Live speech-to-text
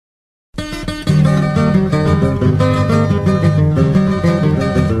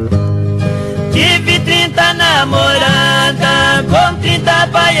30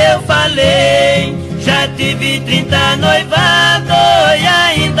 pai eu falei, já tive 30 noivado e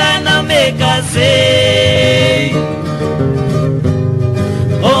ainda não me casei.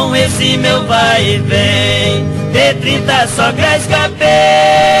 Com esse meu vai e vem, de 30 sogra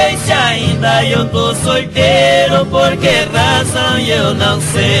escapei. Se ainda eu tô solteiro, por que razão eu não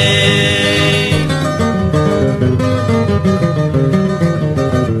sei.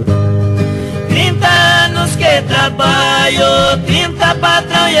 30 anos que trabalho, 30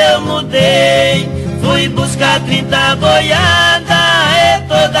 patrão eu mudei. Fui buscar 30 boiada e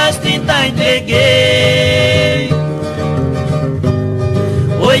todas 30 entreguei.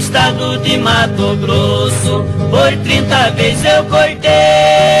 O estado de Mato Grosso, por 30 vezes eu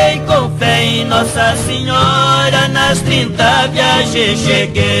cortei. Com fé em Nossa Senhora, nas 30 viagens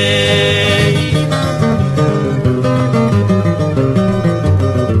cheguei.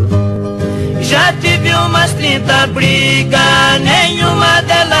 Já tive umas 30 brigas, nenhuma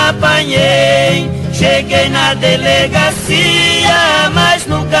delas apanhei. Cheguei na delegacia, mas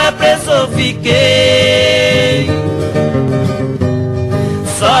nunca preso fiquei.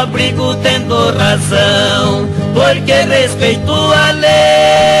 Só brigo tendo razão, porque respeito a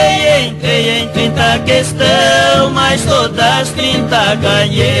lei. Entrei em 30 questão, mas todas 30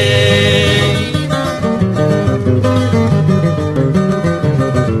 ganhei.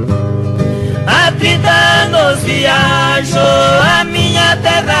 Há 30 anos viajo, a minha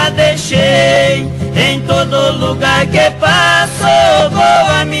terra deixei. Em todo lugar que passo,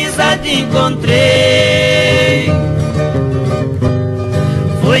 boa amizade encontrei.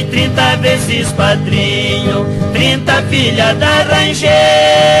 Fui 30 vezes padrinho, 30 filhas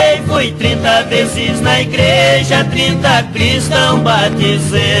arranjei. Fui 30 vezes na igreja, 30 cristão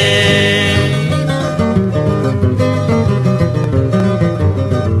batizei.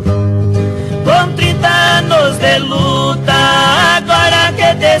 Com 30 anos de luta, agora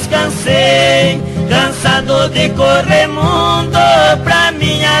que descansei, cansado de correr mundo, pra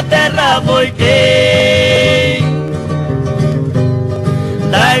minha terra voltei.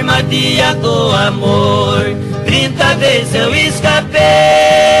 Da armadilha do amor, 30 vezes eu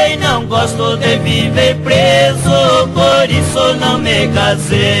escapei. Não gosto de viver preso, por isso não me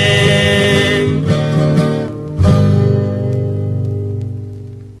casei.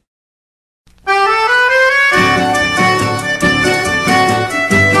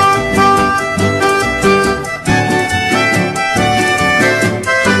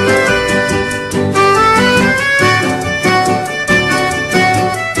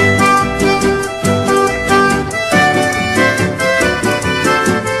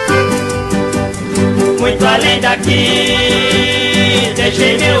 Além daqui,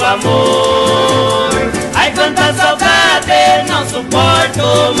 deixei meu amor. Ai, quanta saudade, não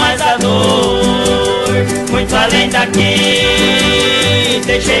suporto mais a dor. Muito além daqui,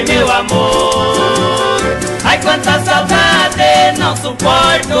 deixei meu amor. Ai, quanta saudade, não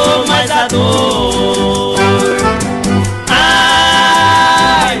suporto mais a dor.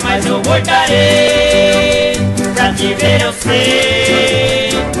 Ai, mas eu voltarei pra te ver, eu sei,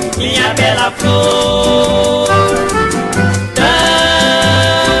 minha bela flor.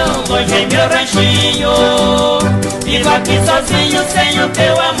 Tão longe em meu ranchinho, vivo aqui sozinho, sem o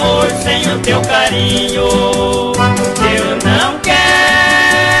teu amor, sem o teu carinho. Eu não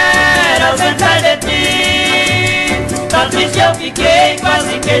quero ausentar de ti. Tão triste eu fiquei,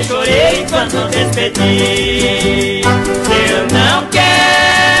 quase que chorei quando despedi. Eu não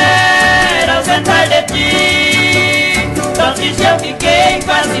quero ausentar de ti. Tão triste eu fiquei,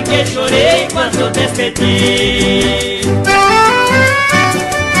 quase que chorei quando despedi.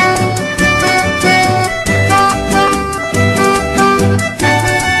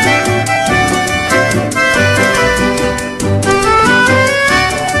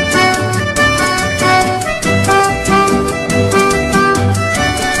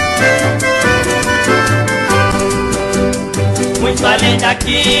 Muito além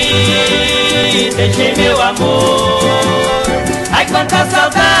daqui, deixei meu amor. Ai, quanta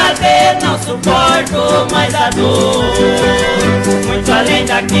saudade, não suporto mais a dor. Muito além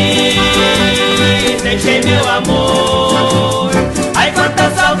daqui, deixei meu amor. Ai, quanta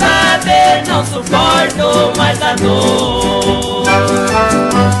saudade, não suporto mais a dor.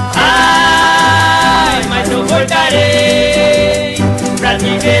 Ai, mas eu voltarei pra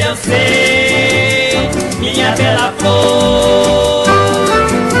te ver, eu sei, minha bela flor.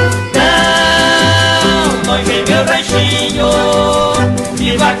 Tão longe em meu ranchinho,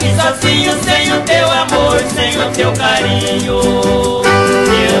 vivo aqui sozinho, sem o teu amor, sem o teu carinho.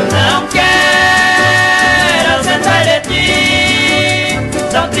 Eu não quero ausentar de ti.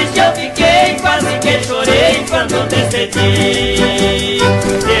 Tão triste eu fiquei, quase que chorei quando decidi.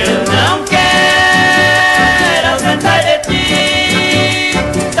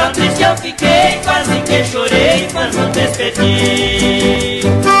 despedir.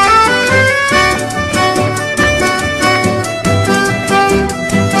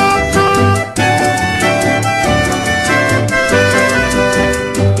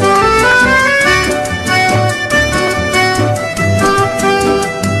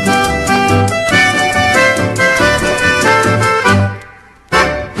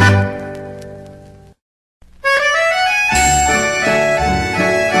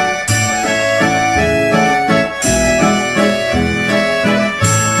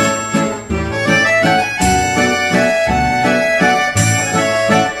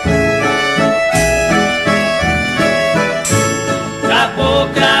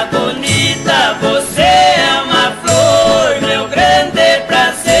 Cabocla bonita, você é uma flor, meu grande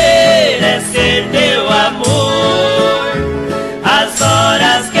prazer é ser teu amor. As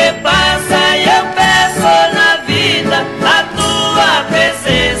horas que passam eu peço na vida a tua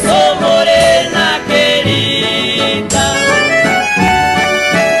presença, oh morena querida.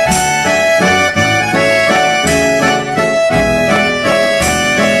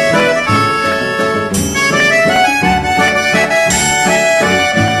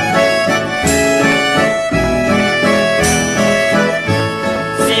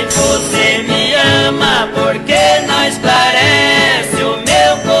 Você me ama porque não esclarece o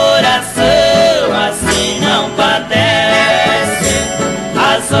meu coração, assim não padece.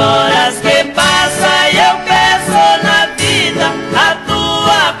 As horas que passam eu peço na vida a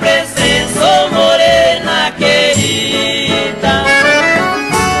tua presença, oh morena querida.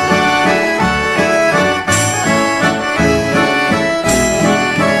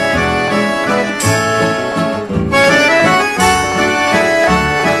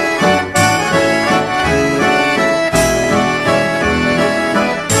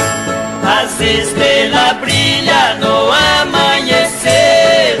 As estrelas brilham no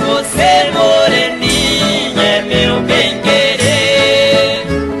amanhecer, você moreninha é meu bem-querer.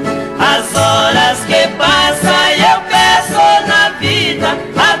 As horas que passam eu peço na vida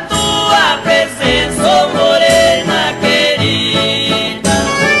a tua presença, oh morena querida.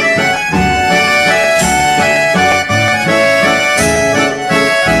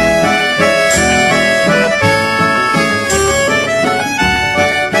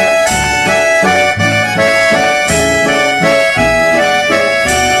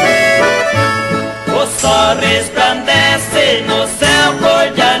 O sol resplandece no céu cor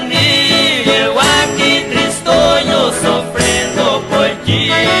de anil, eu aqui tristonho sofrendo por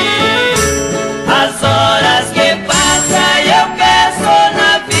ti. As horas que passam eu peço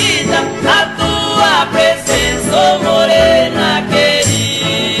na vida a tua presença, oh morena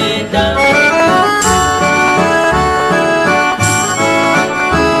querida.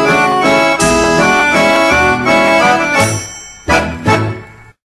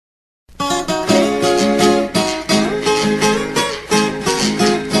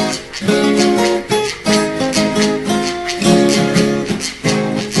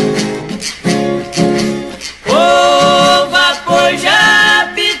 O vapor já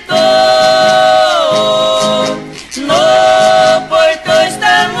apitou, no porto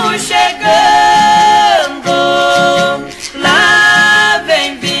estamos chegando. Lá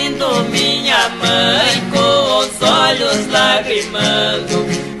vem vindo minha mãe com os olhos lagrimando,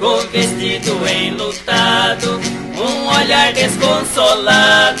 com vestido enlutado, um olhar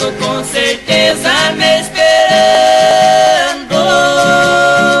desconsolado, com certeza me esperando.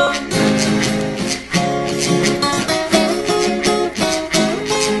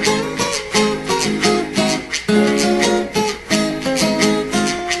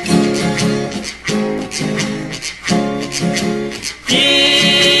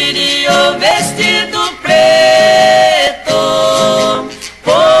 Tire o vestido preto,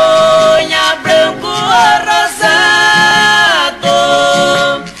 ponha branco ou rosado,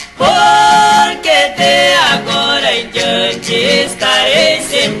 porque de agora em diante estarei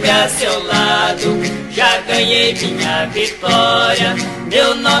sempre a seu lado. Já ganhei minha vitória,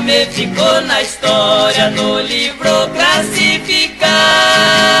 meu nome ficou na história, no livro classificado.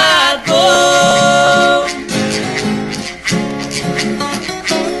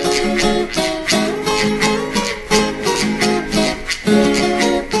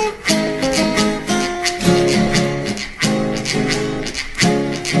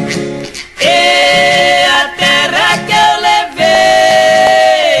 E a terra que eu levei,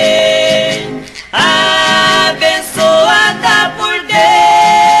 abençoada por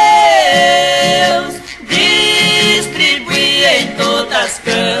Deus, distribui em todas as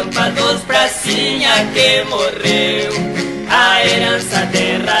campas dos pracinha que morreu. A herança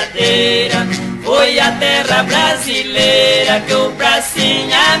derradeira foi a terra brasileira que o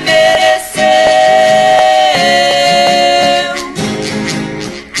pracinha mereceu.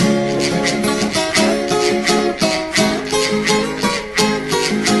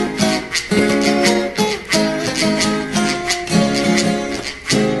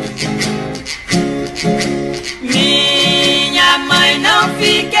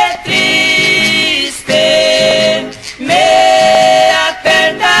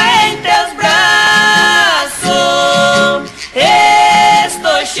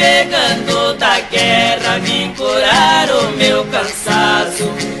 chegando da guerra, vim curar o meu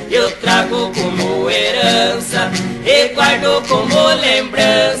cansaço. Eu trago como herança e guardo como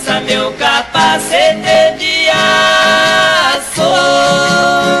lembrança meu capacete de aço.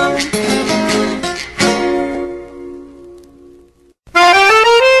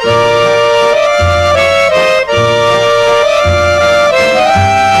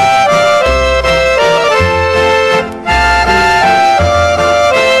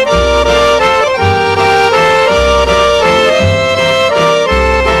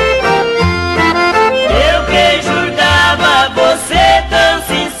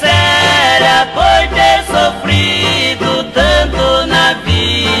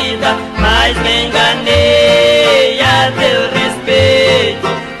 Mas me enganei a teu respeito,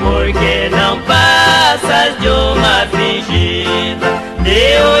 porque não passas de uma fingida.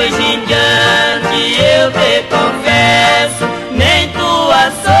 De hoje em diante eu te confesso, nem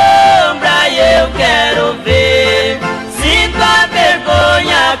tua sombra eu quero ver. Sinto a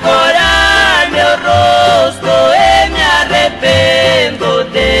vergonha corar meu rosto e me arrependo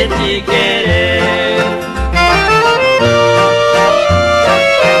de te querer.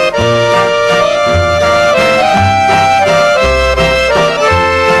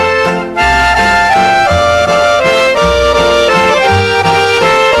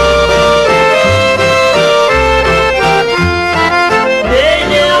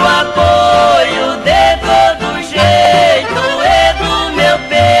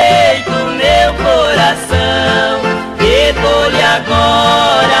 E dou-lhe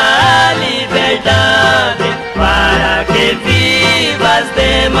agora a liberdade para que vivas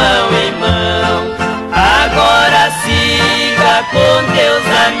de mão em mão. Agora siga com teus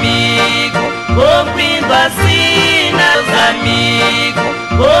amigos, cumprindo a sina dos amigos,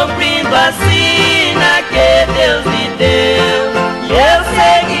 cumprindo a sina que Deus lhe deu. E eu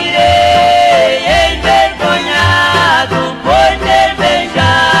seguirei envergonhado por ter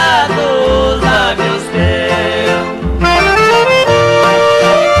beijado os lábios teus.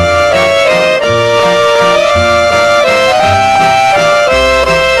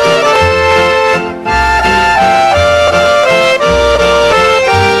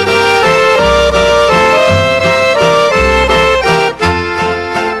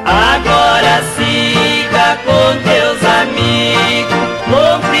 Agora siga com teus amigos,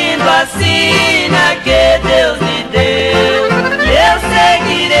 cumprindo a sina que Deus lhe deu. E eu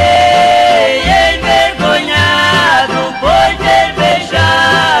seguirei envergonhado por ter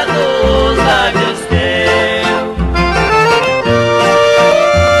beijado os lábios teus.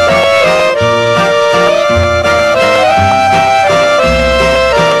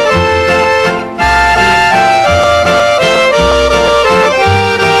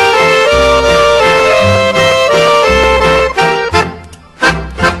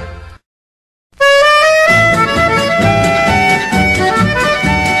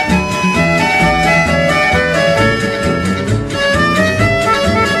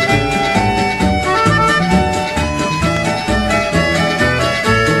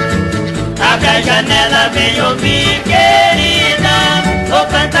 Abre a janela, vem ouvir, querida, o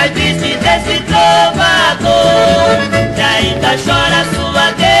cantar triste desse trovador, que ainda chora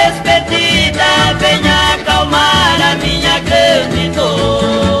sua despedida. Venha acalmar a minha grande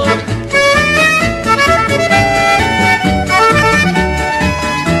dor.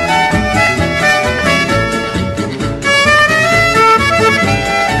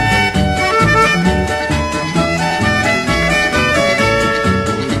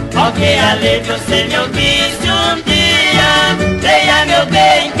 Ó que alívio se me ouvisse um dia, creia meu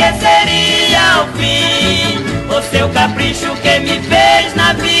bem que seria o fim. O seu capricho que me fez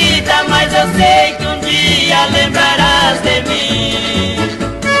na vida, mas eu sei que um dia lembrarás de mim.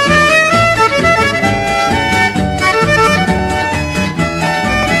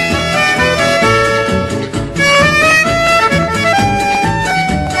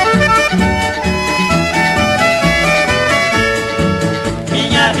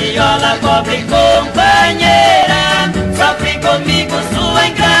 Minha viola pobre companheira, sofre comigo sua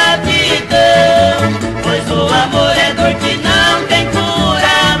ingratidão, pois o amor é dor que não tem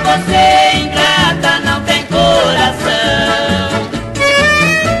cura. Você ingrata não tem coração.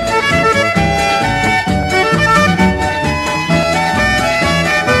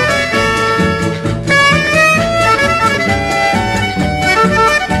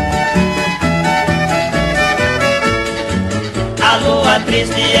 A lua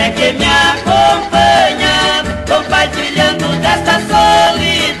triste é que me acompanha, compartilhando desta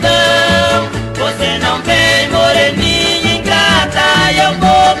solidão. Você não vem, moreninha ingrata, eu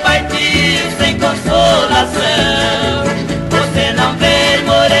vou partir sem consolação. Você não vem,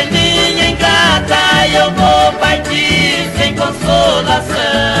 moreninha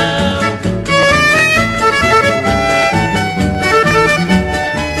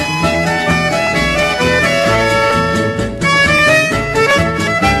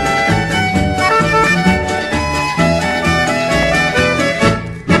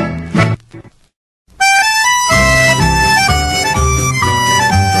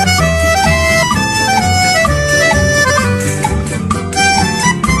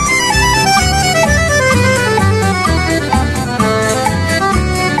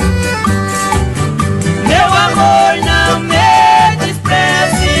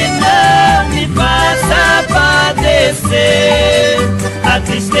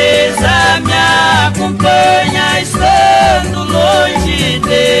tristeza me acompanha estando longe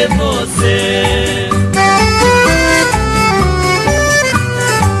de você.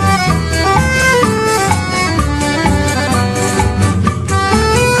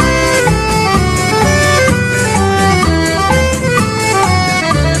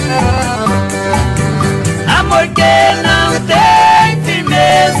 Amor que não tem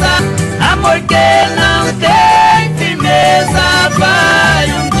firmeza, amor que não tem firmeza, vai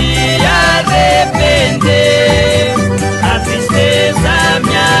um dia arrepender. A tristeza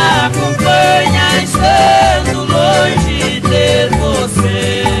me acompanha estando longe de você.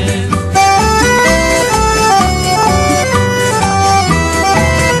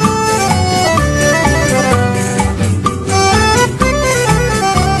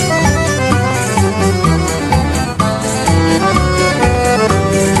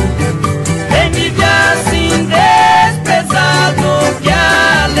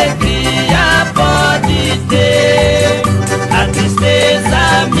 A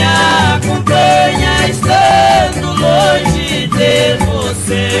tristeza me acompanha estando longe de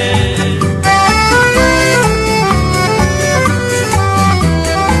você.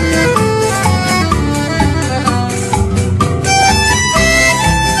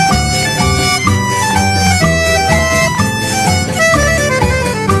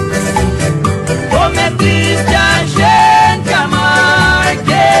 Como é triste a gente amar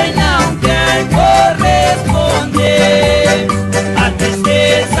quem não quer corresponder. A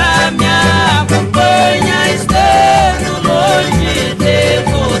tristeza me acompanha estando longe de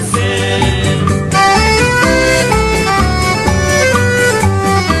você.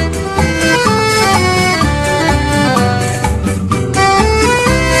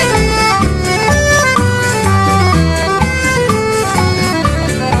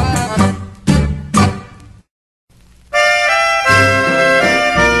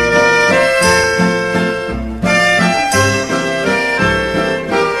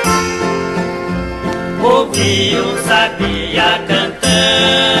 Ouvi um sabia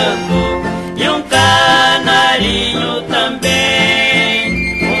cantando e um canarinho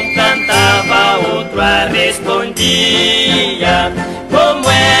também. Um cantava, outro a respondia, como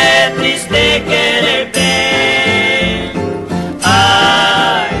é triste querer bem.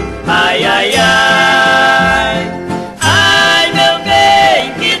 Ai, ai, ai, ai, ai, meu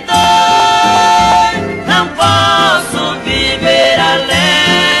bem, que dor. Não posso viver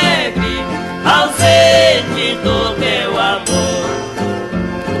alegre ausente do teu amor.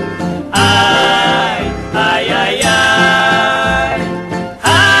 Ai, ai, ai, ai,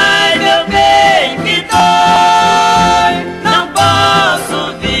 ai, meu bem, que dor. Não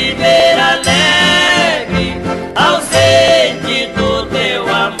posso viver alegre ausente do teu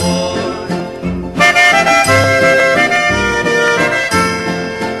amor.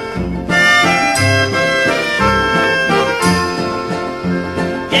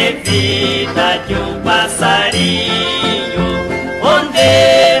 Que vida de um passarinho,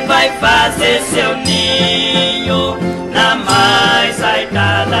 onde vai fazer seu ninho? Na mais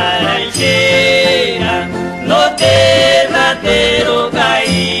alta laranjeira, no derradeiro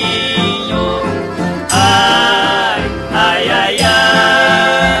gainho. Ai, ai, ai,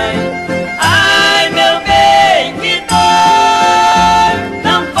 ai, ai, meu bem, que dor.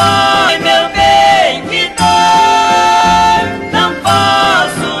 Não pode, meu bem, que dor. Não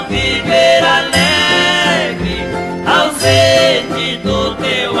posso viver alegre ausente do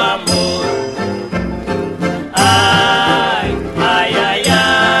teu amor. Ai, ai, ai,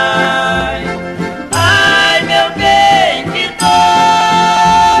 ai, ai, meu bem, que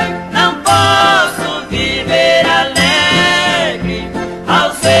dor. Não posso viver alegre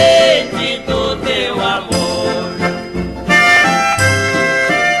ausente do teu amor.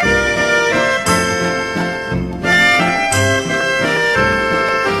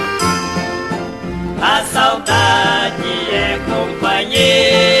 A saudade é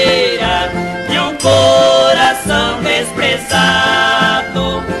companheira de um coração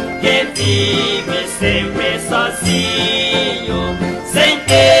desprezado, que vive sempre sozinho, sem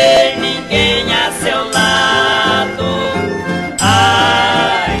ter ninguém a seu lado.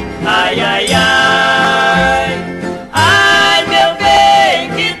 Ai, ai, ai, ai, ai, meu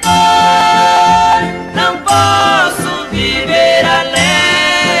bem, que dor. Não posso viver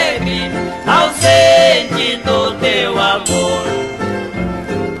alegre ausente do teu amor.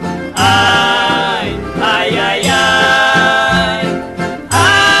 Ai, ai, ai, ai,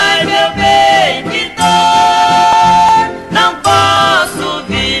 ai, meu bem, que dor.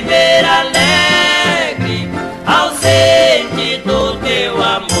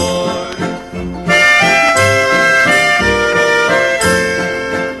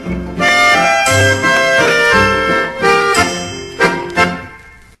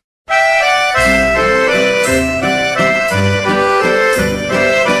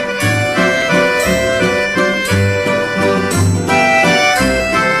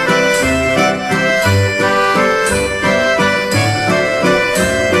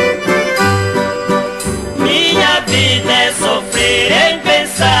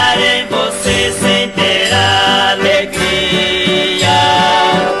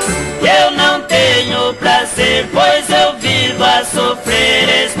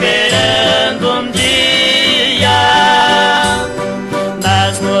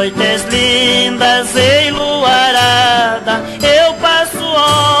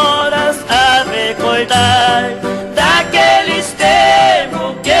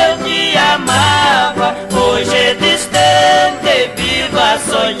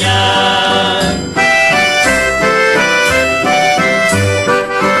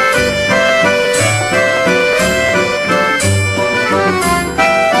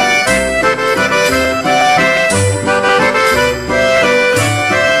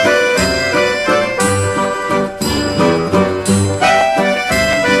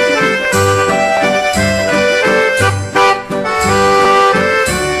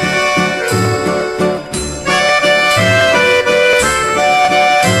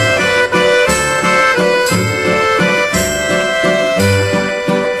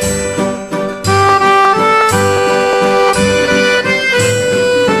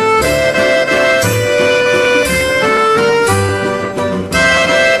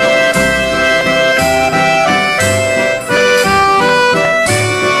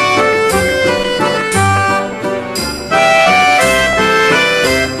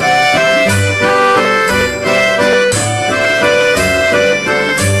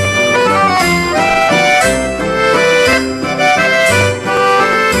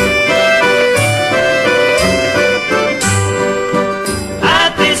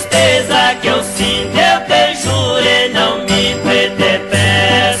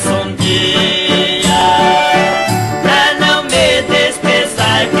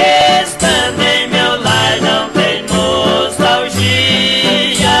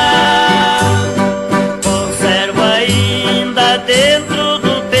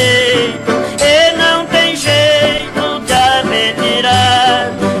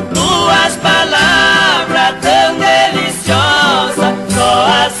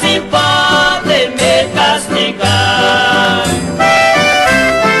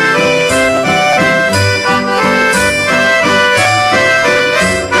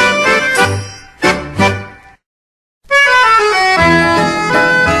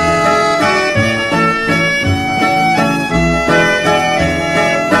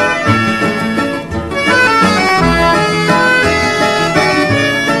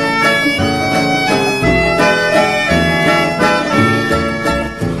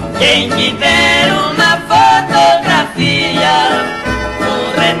 Quem tiver uma fotografia,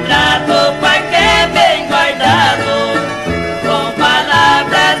 um retrato qualquer bem guardado, com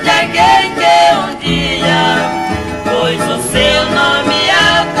palavras de alguém que um dia pôs o seu nome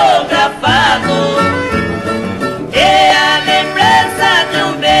autografado, e a lembrança de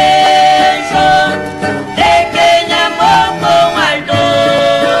um beijo de quem amou com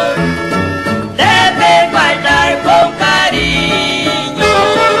ardor, deve guardar com carinho,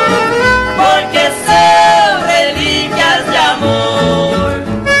 porque são relíquias de amor.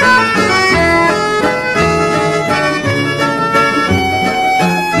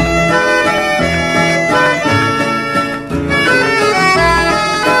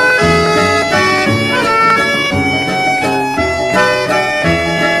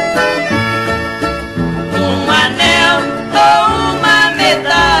 Um anel ou uma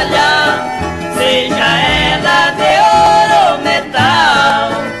medalha, seja ela de ouro ou metal,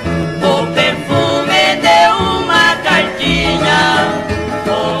 o perfume de uma cartinha,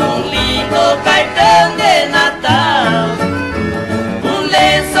 ou um lindo cartão de Natal, um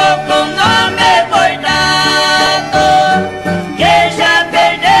lenço com nome bordado, que já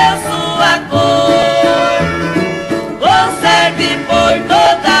perdeu sua cor, conserve por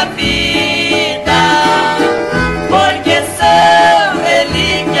toda a vida, porque são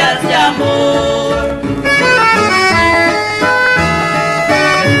relíquias de amor.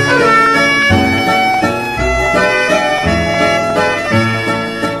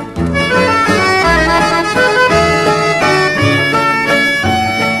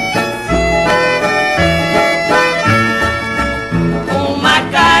 Uma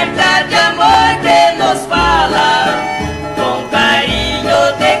carta de amor que nos fala com carinho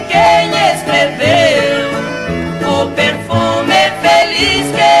de quem escreveu, o perfume feliz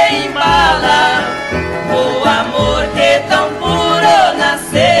que embala o amor que tão puro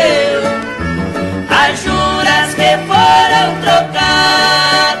nasceu, as juras que foram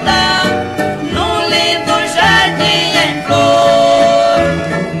trocadas num lindo jardim em flor,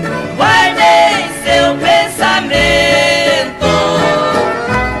 guarde em seu pensamento,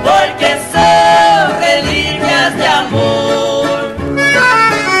 porque são relíquias de amor.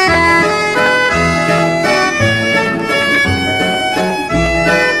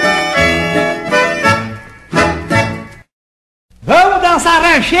 Vamos dançar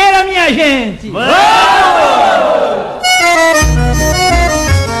rancheira, minha gente!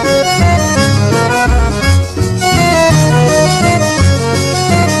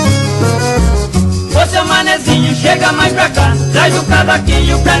 Ô seu manezinho, chega mais pra cá, traz o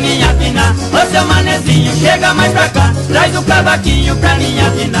cavaquinho pra mim afinar. Ô seu manezinho, chega mais pra cá, traz o cavaquinho pra mim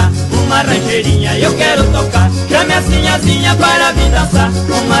afinar. Uma rancheirinha eu quero tocar, chame a Sinhazinha para vir dançar.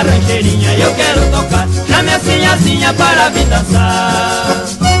 Uma rancheirinha eu quero tocar, chame a Sinhazinha para vir dançar.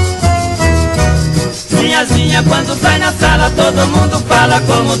 Sinhazinha quando sai na sala todo mundo fala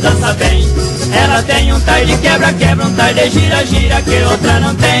como dança bem. Ela tem um tar de quebra-quebra, um tar de gira-gira que outra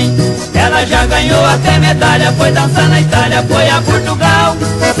não tem. Ela já ganhou até medalha, foi dançar na Itália, foi a Portugal.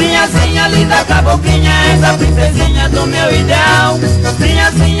 Sinhazinha linda caboclinha, és a princesinha do meu ideal.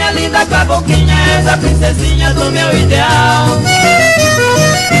 Sinhazinha linda caboclinha, és a princesinha do meu ideal.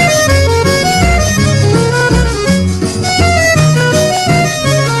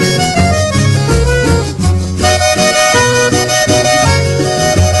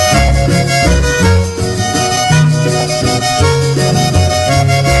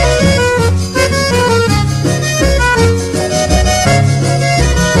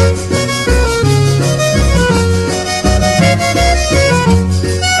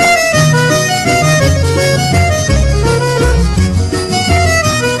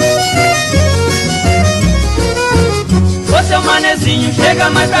 Manezinho, chega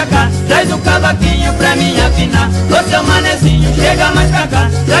mais pra cá, traz o cavaquinho pra mim afinar. Ô seu manezinho, chega mais pra cá,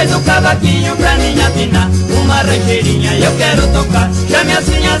 traz o cavaquinho pra mim afinar. Uma rancheirinha eu quero tocar, chame a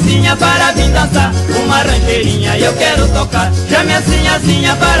Sinhazinha para vir dançar. Uma rancheirinha eu quero tocar, chame a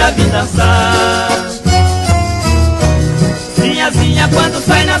Sinhazinha para vir dançar. Sinhazinha quando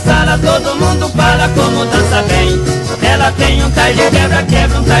sai na sala todo mundo fala como dança bem. Ela tem um tar de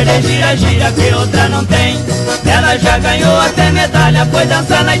quebra-quebra, um tar de gira-gira que outra não tem. Ela já ganhou até medalha, foi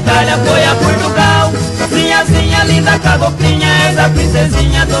dançar na Itália, foi a Portugal. Sinhazinha linda caboclinha, és a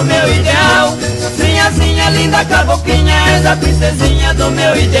princesinha do meu ideal. Sinhazinha linda caboclinha, és a princesinha do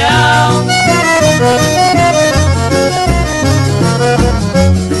meu ideal.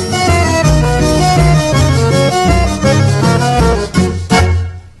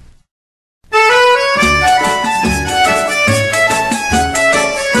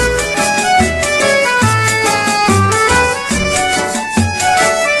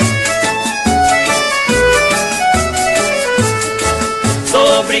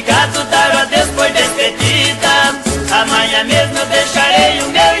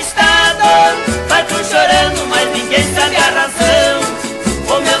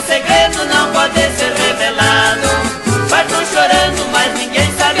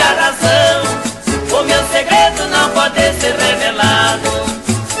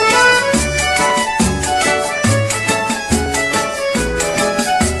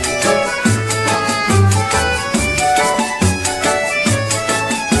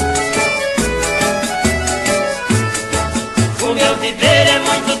 viver é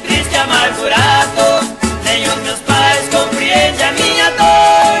muito triste e amargurado. Nem os meus pais compreendem a minha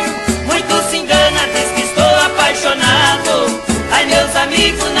dor. Muito se engana, diz que estou apaixonado. Ai, meus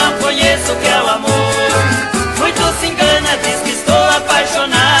amigos, não conheço o que é o amor. Muito se engana, diz que estou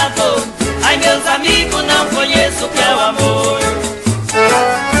apaixonado. Ai, meus amigos, não conheço o que é o amor.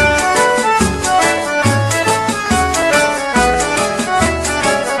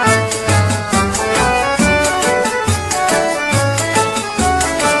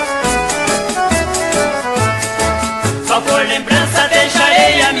 Só por lembrança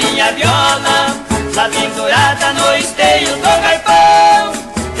deixarei a minha viola lá pendurada no esteio do galpão.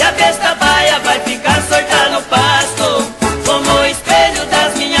 E a besta baia vai ficar solta no pasto, como o espelho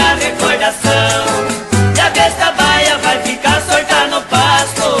das minhas recordação. E a besta baia vai ficar solta no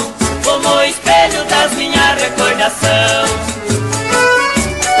pasto, como o espelho das minhas recordação.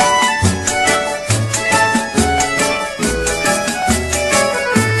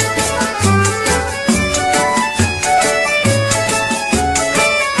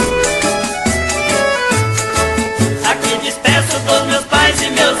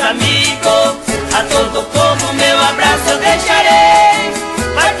 A todo povo meu abraço eu deixarei.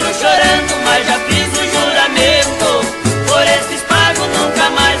 Parto chorando, mas já fiz o juramento. Por esses pagos nunca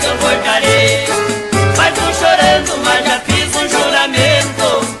mais eu voltarei. Parto chorando, mas já fiz um juramento.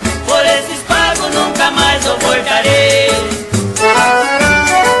 Por esses pagos nunca mais eu voltarei.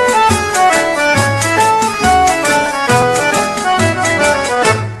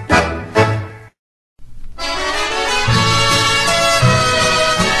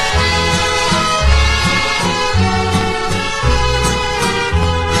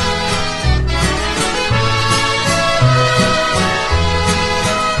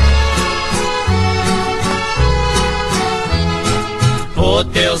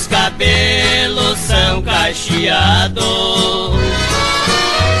 Teus cabelos são cacheados.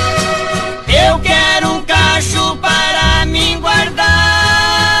 Eu quero um cacho para me guardar.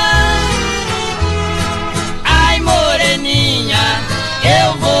 Ai, moreninha,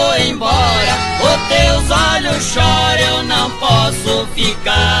 eu vou embora. Os teus olhos choram, eu não posso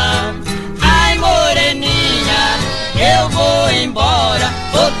ficar. Ai, moreninha, eu vou embora.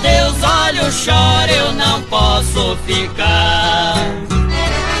 Os teus olhos choram, eu não posso ficar.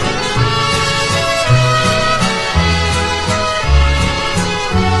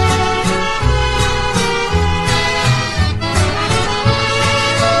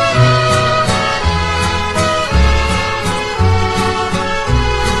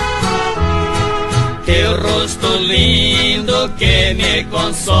 Teu rosto lindo que me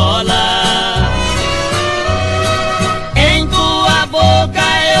consola, em tua boca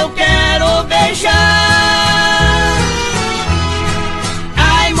eu quero beijar.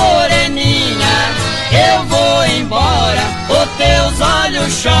 Ai, moreninha, eu vou embora. Os teus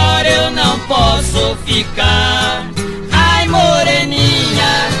olhos choram, eu não posso ficar. Ai,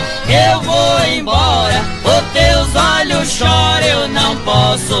 moreninha, eu vou embora. Os teus olhos choram, eu não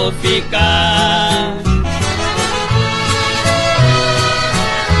posso ficar.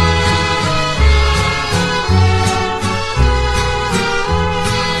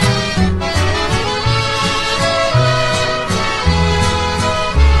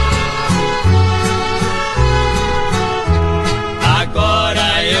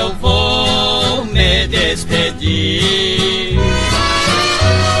 Agora eu vou me despedir.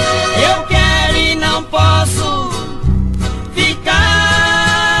 Eu quero e não posso ficar.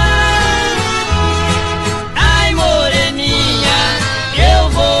 Ai, moreninha, eu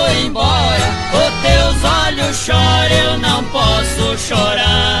vou embora. Os teus olhos choram, eu não posso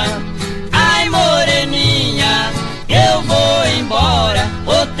chorar. Ai, moreninha, eu vou embora.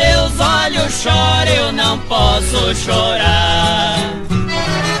 Os teus olhos choram, eu não posso chorar.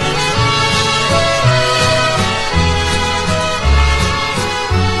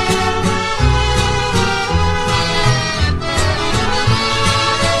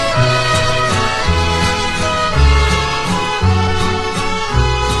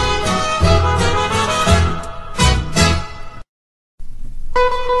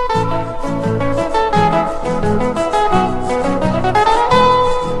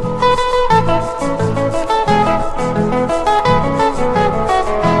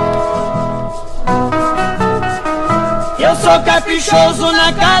 Sou caprichoso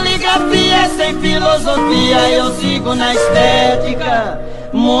na caligrafia, sem filosofia eu sigo na estética.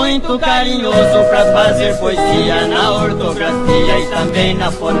 Muito carinhoso pra fazer poesia, na ortografia e também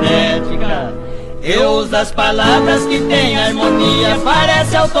na fonética. Eu uso as palavras que têm harmonia,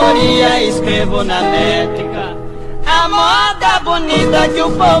 parece autoria, escrevo na métrica. a moda bonita que o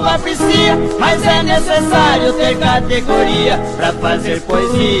povo aprecia, mas é necessário ter categoria pra fazer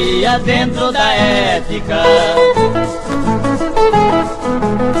poesia dentro da ética.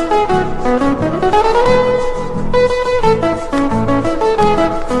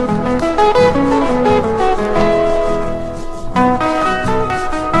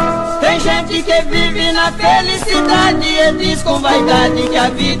 Tem gente que vive na felicidade e diz com vaidade que a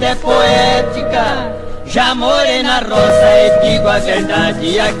vida é poética. Já morei na roça e digo a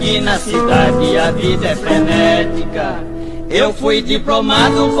verdade, aqui na cidade a vida é frenética. Eu fui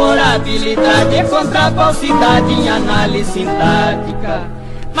diplomado por habilidade contra a falsidade em análise sintática.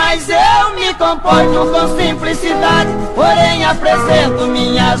 Mas eu me comporto com simplicidade, porém apresento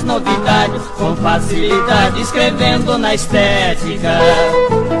minhas novidades com facilidade, escrevendo na estética.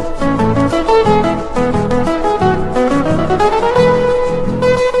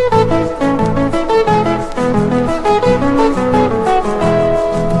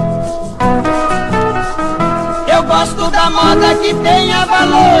 Eu gosto da moda que tenha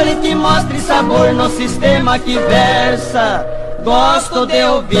valor e que mostre sabor no sistema que versa. Gosto de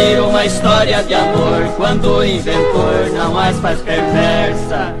ouvir uma história de amor quando o inventor não as faz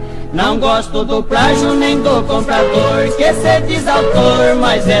perversa. Não gosto do plágio nem do comprador que se diz autor,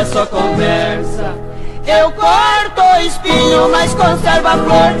 mas é só conversa. Eu corto o espinho, mas conservo a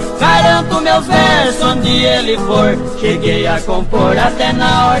flor, garanto meus versos onde ele for. Cheguei a compor até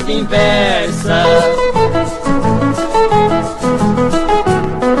na ordem inversa.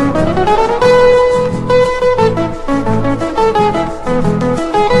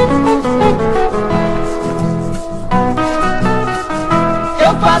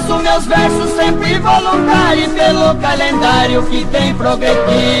 Faço meus versos sempre voluntário pelo calendário que tem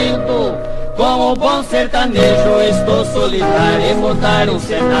progredido. Com o bom sertanejo estou solitário e mudar o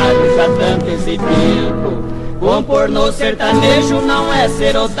cenário já tanto exibido. Compor no sertanejo não é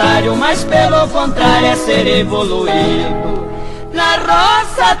ser otário, mas pelo contrário é ser evoluído. Na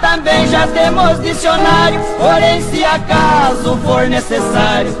roça também já temos dicionário, porém se acaso for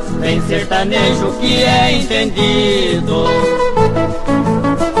necessário, tem sertanejo que é entendido.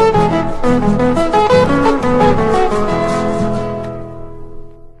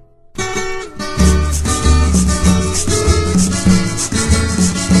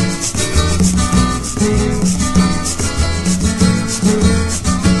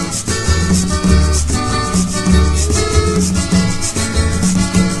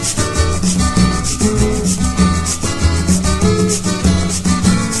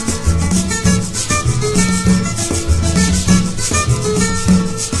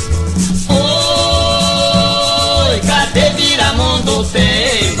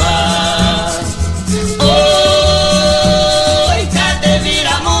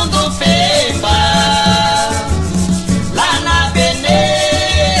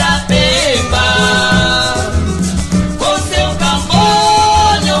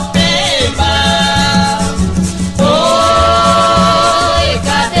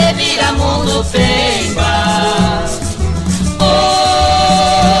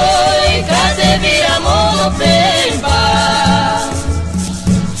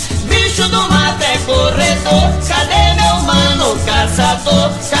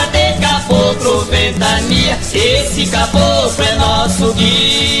 Cadê Caboclo Ventania? Esse caboclo é nosso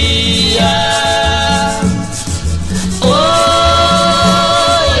guia. Oi,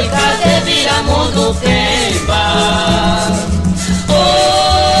 cadê Viramundo Pemba?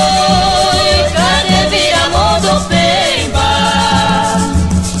 Oi, cadê Viramundo Pemba?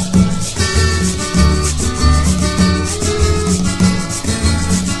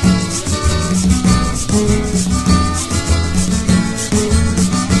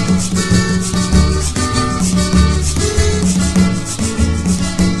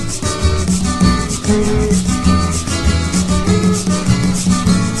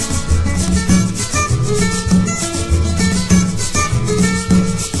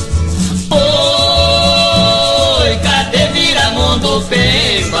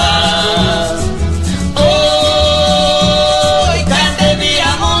 Pemba. Oi, cadê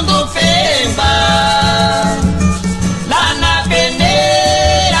Viramundo Pemba? Lá na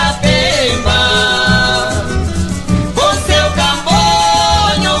peneira Pemba, com seu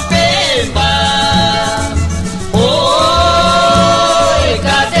camponho Pemba. Oi,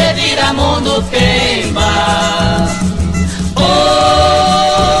 cadê Viramundo Pemba?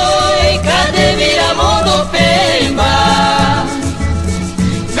 Oi, cadê Viramundo Pemba?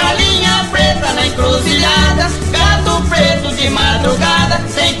 Gato preto de madrugada,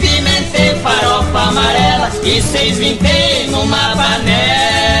 sem pimenta e farofa amarela e 6 vintém numa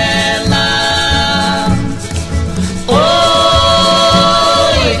panela. Oi,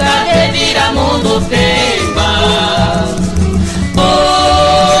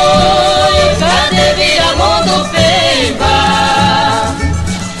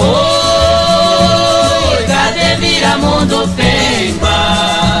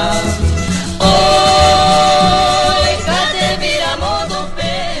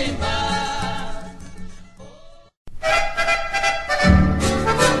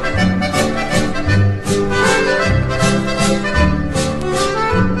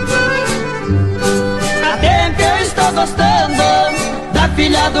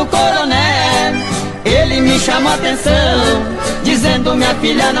 filha do coronel. Ele me chamou a atenção, dizendo minha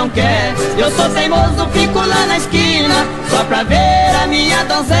filha não quer. Eu sou teimoso, fico lá na esquina, só pra ver a minha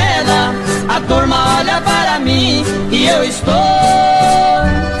donzela. A turma olha para mim e eu estou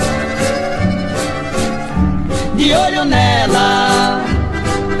de olho nela.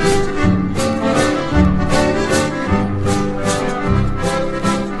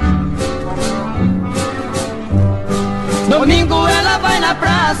 Domingo ela vai na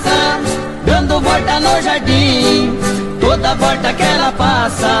praça, dando volta no jardim. Toda volta que ela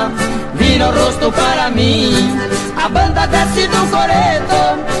passa, vira o rosto para mim. A banda desce do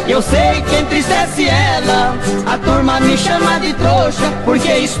coreto, eu sei que entristece ela. A turma me chama de trouxa,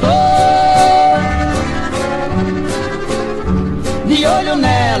 porque estou de olho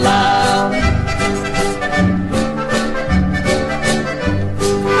nela.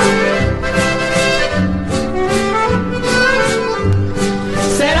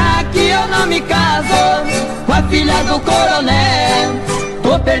 Será que eu não me caso com a filha do coronel?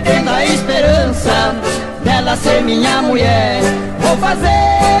 Tô perdendo a esperança dela ser minha mulher. Vou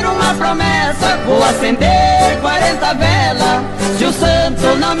fazer uma promessa, vou acender 40 velas. Se o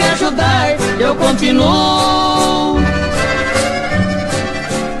santo não me ajudar, eu continuo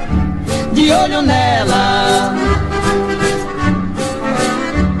de olho nela.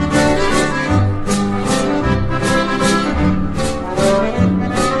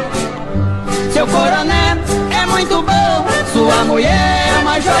 Seu coronel é muito bom, sua mulher é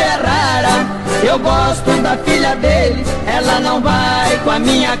uma joia rara. Eu gosto da filha dele, ela não vai com a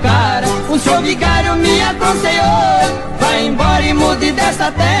minha cara. O senhor vigário me aconselhou, vai embora e mude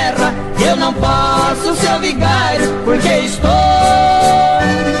dessa terra. Eu não posso, seu vigário, porque estou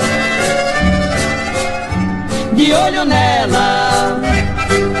de olho nela.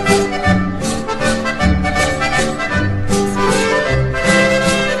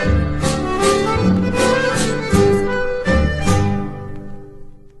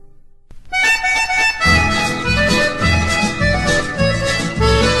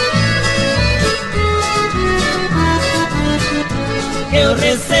 Eu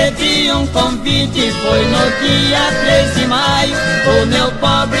recebi um convite, foi no dia 3 de maio. O meu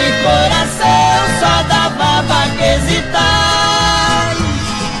pobre coração só dava vaguezitar.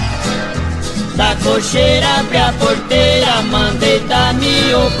 Da cocheira abri a porteira, mandei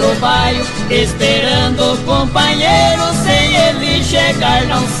dar-me o provaio, esperando o companheiro, sem ele chegar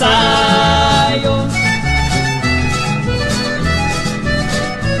não saio.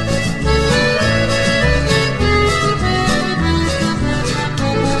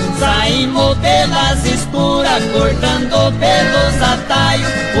 Saímos pelas escuras, cortando pelos ataios.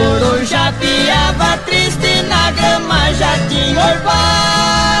 Por já piava triste, na grama já tinha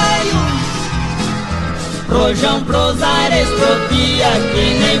orvalho. Rojão pros ares propia, que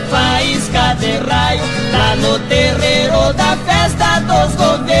nem faísca de raio. Tá no terreiro da festa dos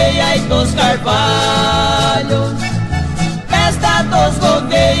Gouveia e dos Carvalho. Festa dos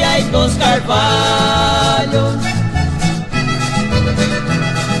Gouveia e dos Carvalho.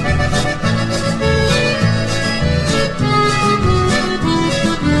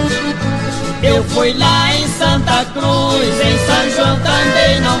 Eu fui lá em Santa Cruz, em São João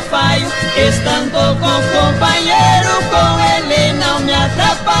também não falho. Estando com o companheiro, com ele não me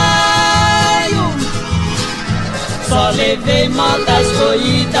atrapalho. Só levei modas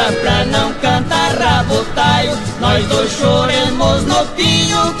corridas pra não cantar rabotaio. Nós dois choramos no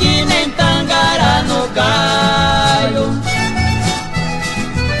pinho, que nem tangará no galho.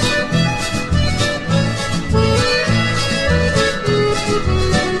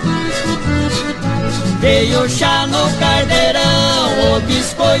 Veio chá no caldeirão, o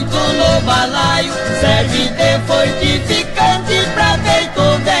biscoito no balaio. Serve de fortificante pra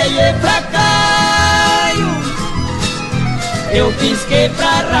peito velho e pra caio. Eu pisquei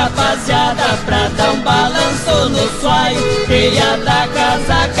pra rapaziada, pra dar um balanço no suaio. Teia da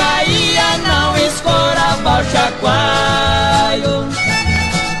casa caía, não escorava o chacoalho.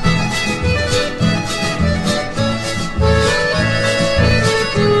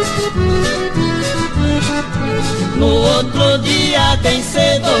 No outro dia bem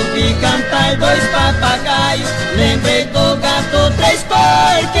cedo vi cantar dois papagaios. Lembrei do gato três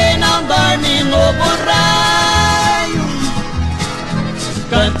cor que não dorme no borraio.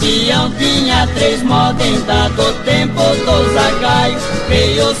 Campeão tinha três modas, em dado tempo do zagaio.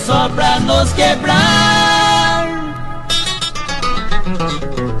 Veio só pra nos quebrar.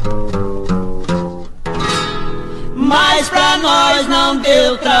 Mas pra nós não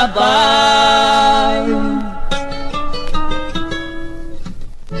deu trabalho.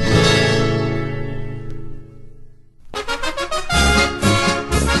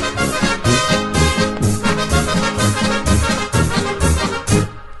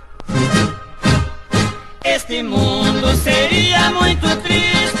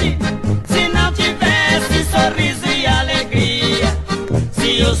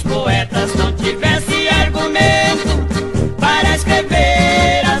 os poetas não tivessem argumento para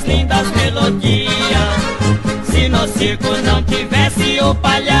escrever as lindas melodias, se no circo não tivesse o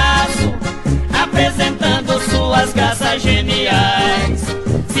palhaço apresentando suas graças geniais,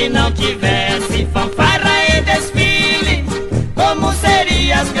 se não tivesse fanfarra e desfile, como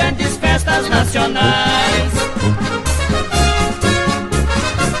seriam as grandes festas nacionais?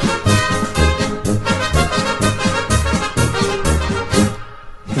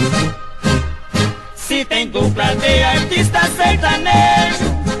 Se tem dupla de artista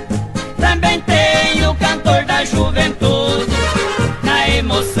sertanejo, também tem o cantor da juventude, na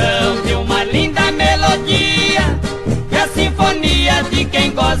emoção de uma linda melodia e a sinfonia de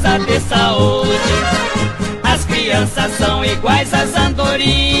quem goza de saúde. As crianças são iguais às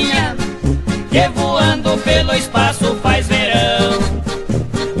andorinhas, que voando pelo espaço faz verão.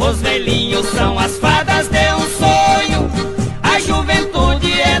 Os velhinhos são as fadas de um sonho, a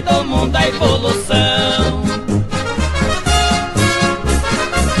juventude é do mundo a evolução.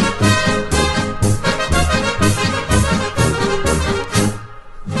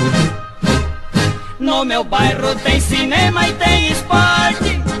 No meu bairro tem cinema e tem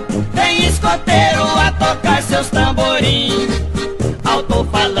esporte, tem escoteiro a tocar seus tamborins,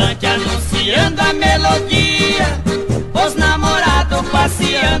 alto-falante anunciando a melodia, os namorados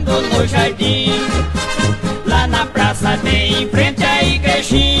passeando no jardim. Lá na praça tem em frente à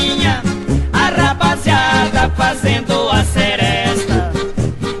igrejinha, a rapaziada fazendo a seresta.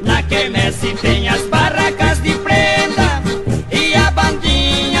 Na quermesse tem as barracas de prenda e a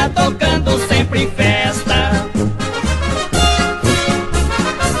bandinha tocando sempre em festa.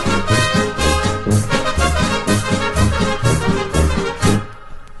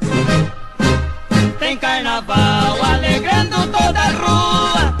 Tem carnaval alegrando toda a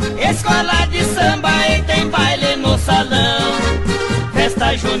rua, escola de samba e tem baile no salão.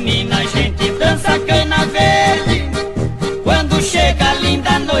 Festa junina, a gente dança cana verde, quando chega a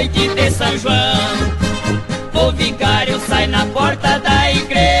linda noite de São João. O vigário sai na porta da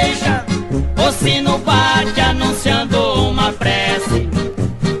igreja, o sino bate anunciando uma prece.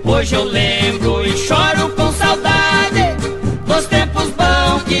 Hoje eu lembro e choro com saudade dos tempos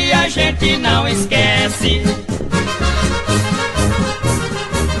bons que a gente não esquece.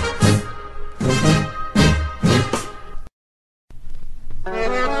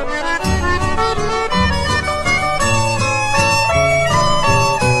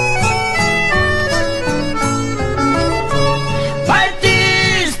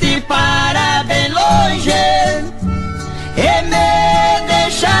 Partiste para bem longe e me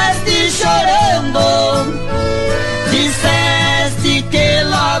deixaste chorando. Disseste que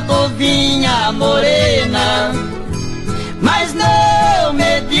logo vinha morena, mas não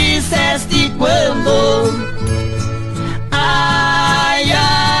me disseste quando. Ai,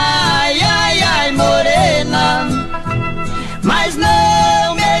 ai, ai, ai, morena, mas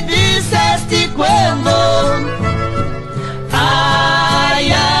não me disseste quando.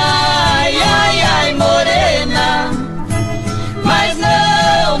 Ai, ai, ai, ai, morena, mas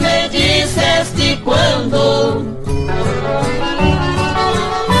não me disseste quando.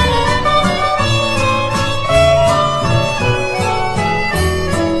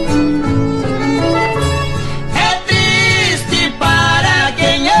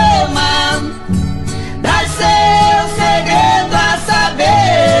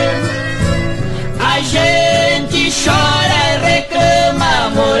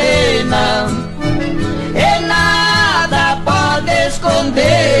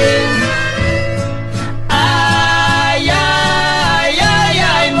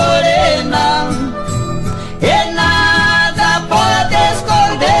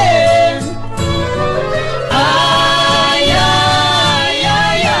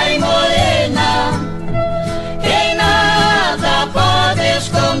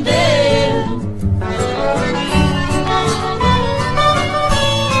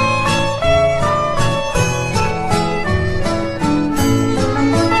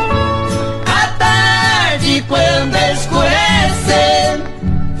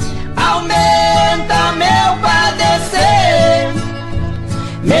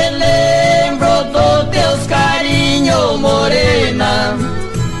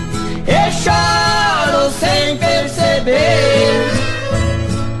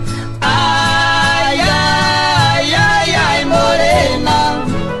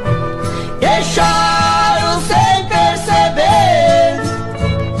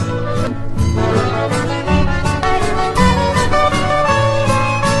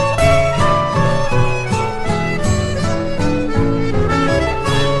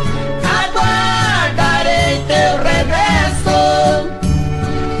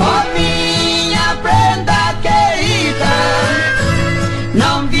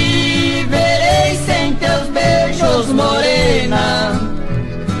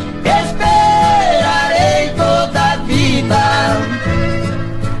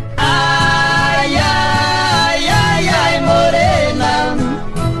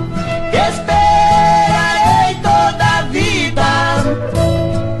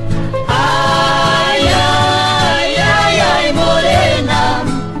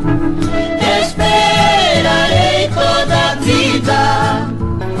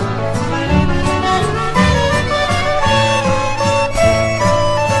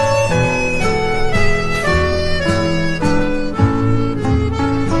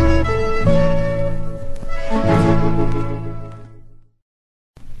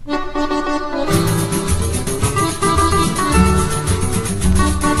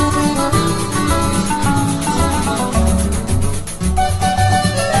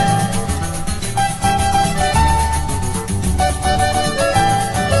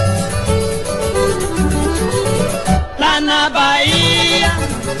 na Bahia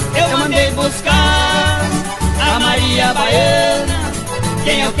eu mandei buscar a Maria Bahiana,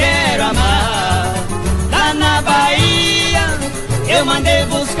 quem eu quero amar. Lá na Bahia eu mandei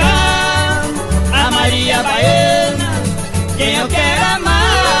buscar a Maria Bahiana, quem eu quero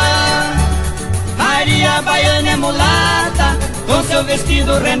amar. Maria Bahiana é mulata, com seu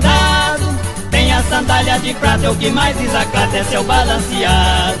vestido rendado, tem a sandália de prata, o que mais desacata é seu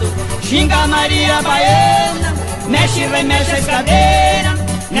balanceado. Xinga Maria Bahiana, mexe e remexe a escadeira,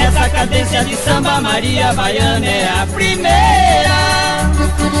 nessa cadência de samba Maria Bahiana é a primeira.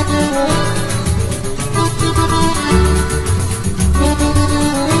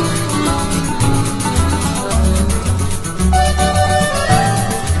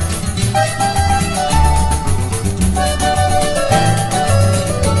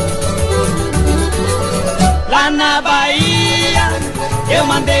 Lá na Bahia eu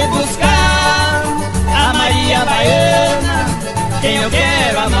mandei buscar a Maria Bahiana, quem eu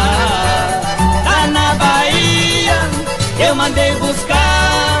quero amar. Lá na Bahia eu mandei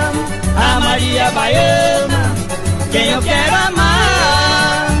buscar a Maria Bahiana, quem eu quero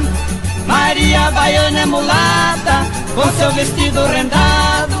amar. Maria Bahiana é mulata, com seu vestido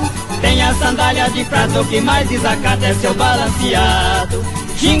rendado, tem a sandália de prata, o que mais desacata é seu balanceado.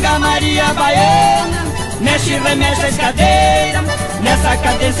 Xinga Maria Bahiana, mexe e remexe a escadeira, nessa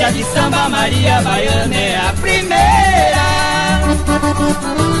cadência de samba Maria Bahiana é a primeira.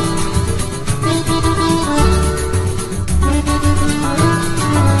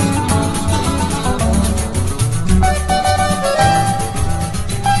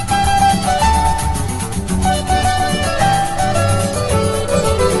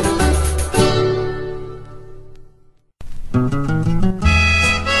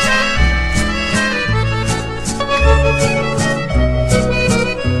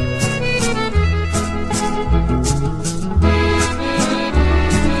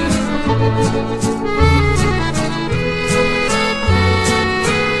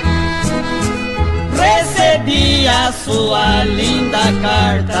 Recebi a sua linda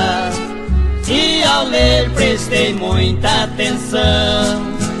carta e ao ler prestei muita atenção.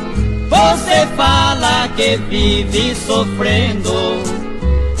 Você fala que vive sofrendo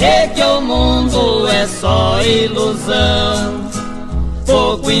e que o mundo é só ilusão.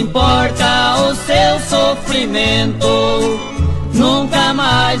 Pouco importa o seu sofrimento, nunca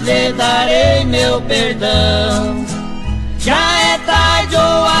mais lhe darei meu perdão. Já é tarde o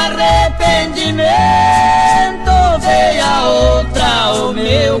arrependimento, dei a outra o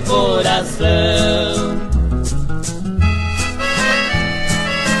meu coração.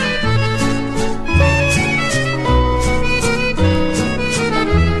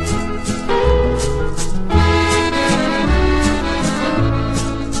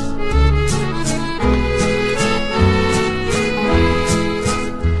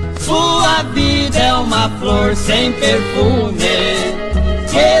 Sua vida é uma flor sem perfume,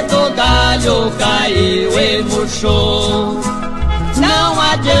 que do galho caiu e murchou. Não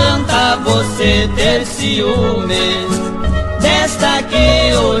adianta você ter ciúme desta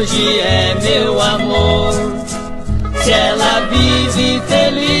que hoje é meu amor. Se ela vive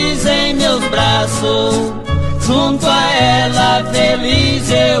feliz em meus braços, junto a ela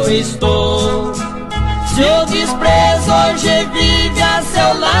feliz eu estou. Se o desprezo hoje vive a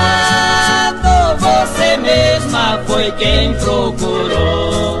seu lado, você mesma foi quem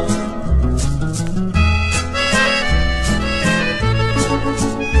procurou.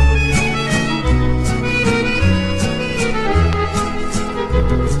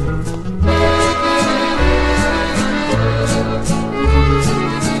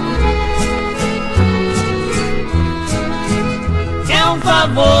 É um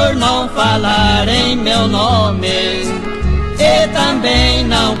favor não falar em meu nome, e também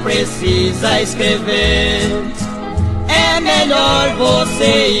não precisa escrever. É melhor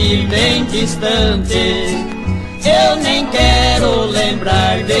você ir bem distante, eu nem quero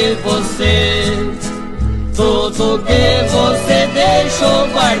lembrar de você. Tudo que você deixou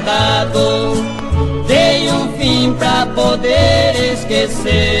guardado, dei um fim pra poder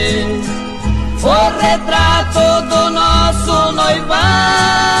esquecer. O retrato do nosso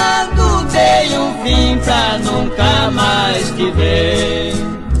noivado, dei um fim pra nunca mais te ver.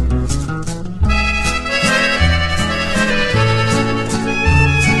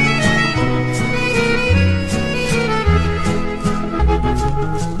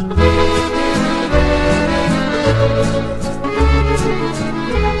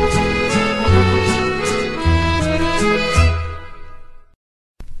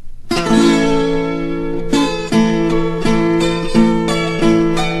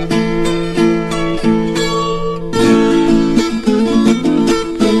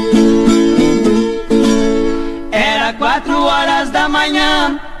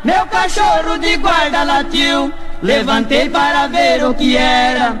 manhã, meu cachorro de guarda latiu. Levantei para ver o que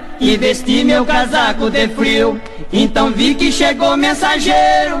era e vesti meu casaco de frio. Então vi que chegou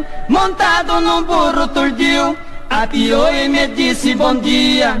mensageiro, montado num burro turdio. Apiou e me disse bom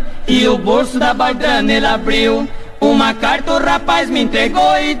dia, e o bolso da bardana ele abriu. Uma carta o rapaz me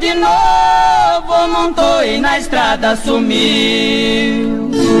entregou e de novo montou e na estrada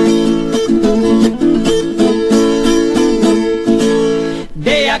sumiu.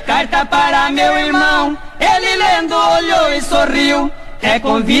 Dei a carta para meu irmão, ele lendo olhou e sorriu. É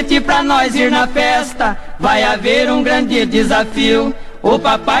convite pra nós ir na festa, vai haver um grande desafio. O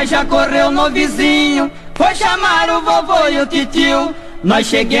papai já correu no vizinho, foi chamar o vovô e o titio. Nós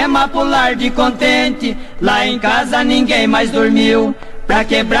cheguemos a pular de contente, lá em casa ninguém mais dormiu. Pra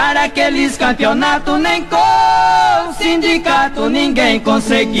quebrar aqueles campeonatos, nem com o sindicato ninguém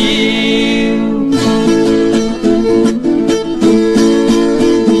conseguiu.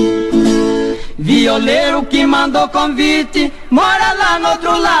 Violeiro que mandou convite, mora lá no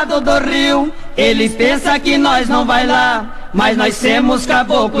outro lado do rio. Eles pensam que nós não vai lá, mas nós somos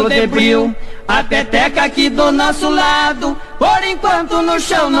caboclo de bril. A peteca aqui do nosso lado, por enquanto no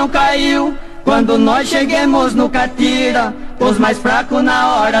chão não caiu. Quando nós chegamos no catira, os mais fracos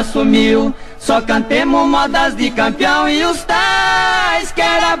na hora sumiu. Só cantemos modas de campeão e os tais que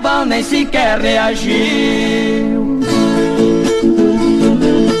era bom nem sequer reagiu.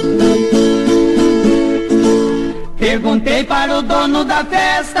 Perguntei para o dono da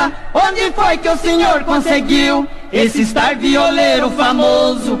festa, onde foi que o senhor conseguiu esse star violeiro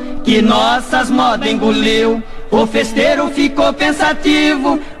famoso que nossas modas engoliu? O festeiro ficou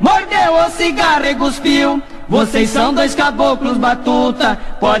pensativo, mordeu o cigarro e cuspiu. Vocês são dois caboclos batuta,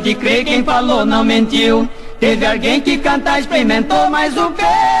 pode crer quem falou não mentiu. Teve alguém que cantar experimentou, mas o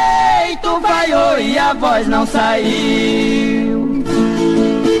peito vaiou e a voz não saiu.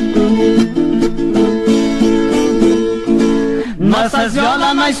 Nossas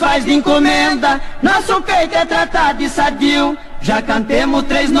violas nós faz de encomenda, nosso peito é tratado de sadio. Já cantemos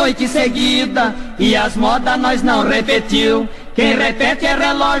 3 noites seguidas e as modas nós não repetiu. Quem repete é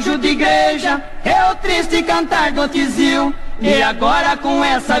relógio de igreja, é o triste cantar do tizil. E agora com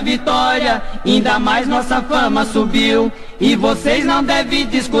essa vitória, ainda mais nossa fama subiu. E vocês não devem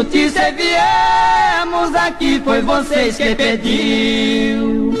discutir, se viemos aqui foi vocês que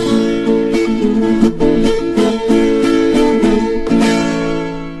pediu.